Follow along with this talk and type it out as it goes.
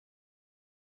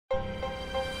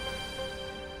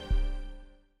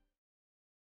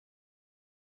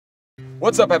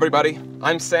What's up everybody?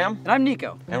 I'm Sam. And I'm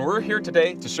Niko. And we're here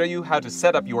today to show you how to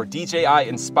set up your DJI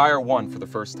Inspire 1 for the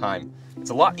first time.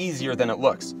 It's a lot easier than it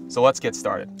looks, so let's get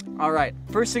started. Alright,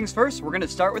 first things first, we're going to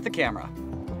start with the camera.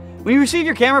 When you receive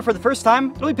your camera for the first time,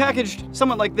 it'll be packaged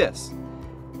somewhat like this.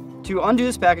 To undo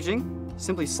this packaging,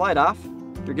 simply slide off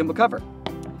your gimbal cover.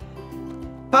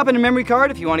 Pop in a memory card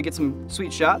if you want to get some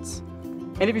sweet shots.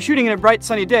 And if you're shooting in a bright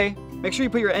sunny day, make sure you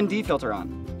put your ND filter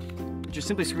on. It just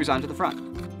simply screws onto the front.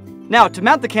 Now, to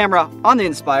mount the camera on the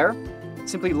Inspire,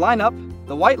 simply line up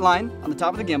the white line on the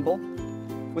top of the gimbal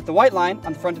with the white line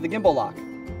on the front of the gimbal lock.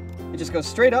 It just goes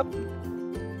straight up,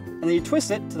 and then you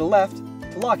twist it to the left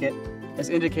to lock it, as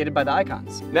indicated by the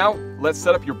icons. Now, let's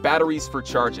set up your batteries for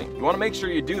charging. You want to make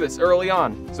sure you do this early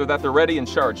on so that they're ready and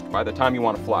charged by the time you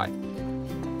want to fly.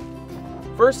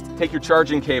 First, take your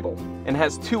charging cable, and it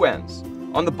has two ends.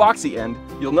 On the boxy end,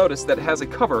 you'll notice that it has a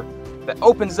cover that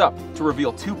opens up to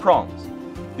reveal two prongs.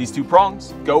 These two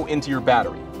prongs go into your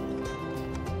battery.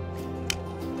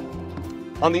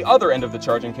 On the other end of the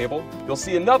charging cable, you'll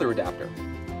see another adapter.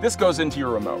 This goes into your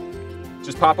remote.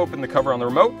 Just pop open the cover on the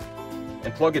remote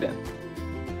and plug it in.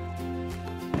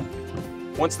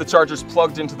 Once the charger's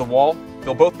plugged into the wall,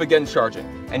 they'll both begin charging,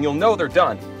 and you'll know they're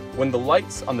done when the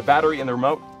lights on the battery and the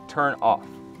remote turn off.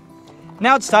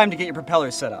 Now it's time to get your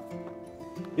propellers set up.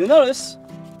 You'll notice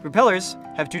propellers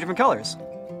have two different colors,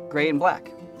 gray and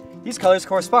black. These colors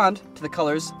correspond to the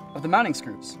colors of the mounting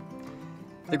screws.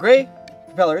 The gray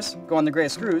propellers go on the gray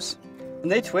screws,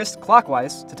 and they twist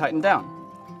clockwise to tighten down.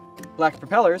 Black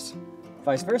propellers,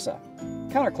 vice versa,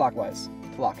 counterclockwise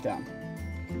to lock down.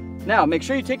 Now make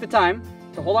sure you take the time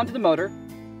to hold onto the motor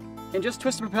and just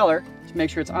twist the propeller to make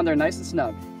sure it's on there nice and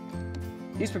snug.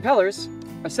 These propellers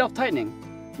are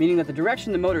self-tightening, meaning that the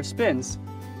direction the motor spins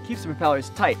keeps the propellers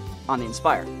tight on the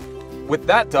Inspire. With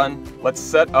that done, let's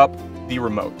set up the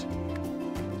remote.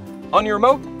 On your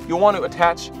remote, you'll want to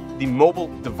attach the mobile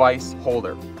device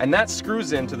holder, and that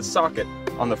screws into the socket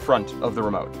on the front of the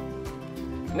remote.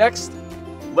 Next,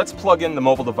 let's plug in the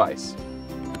mobile device.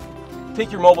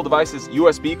 Take your mobile device's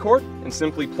USB cord and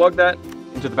simply plug that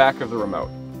into the back of the remote.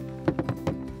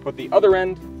 Put the other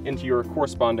end into your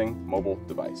corresponding mobile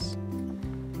device.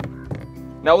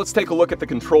 Now let's take a look at the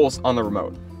controls on the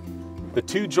remote. The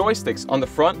two joysticks on the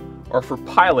front are for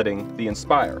piloting the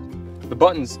Inspire. The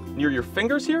buttons near your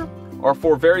fingers here are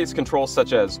for various controls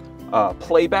such as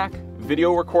playback,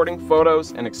 video recording,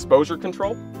 photos, and exposure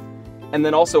control. And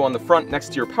then also on the front next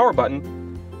to your power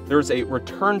button, there's a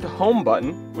return to home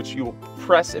button, which you'll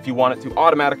press if you want it to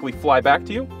automatically fly back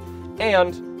to you,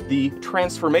 and the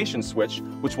transformation switch,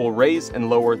 which will raise and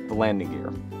lower the landing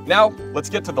gear. Now, let's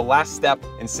get to the last step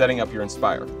in setting up your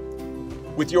Inspire.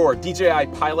 With your DJI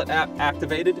Pilot app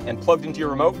activated and plugged into your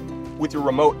remote, with your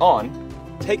remote on,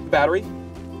 take the battery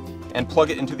and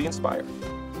plug it into the Inspire.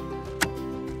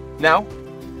 Now,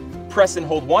 press and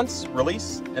hold once,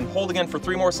 release, and hold again for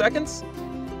 3 more seconds,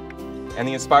 and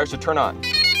the Inspire should turn on.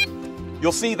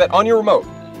 You'll see that on your remote,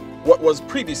 what was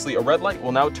previously a red light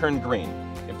will now turn green.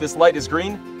 If this light is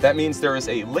green, that means there is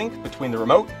a link between the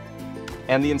remote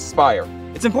and the Inspire.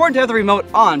 It's important to have the remote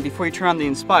on before you turn on the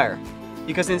Inspire,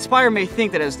 because the Inspire may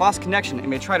think that it has lost connection and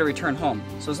may try to return home.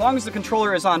 So as long as the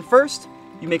controller is on first,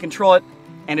 you may control it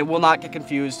and it will not get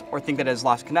confused or think that it has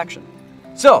lost connection.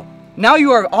 So, now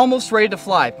you are almost ready to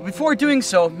fly, but before doing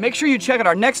so, make sure you check out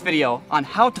our next video on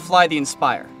how to fly the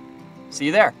Inspire. See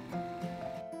you there.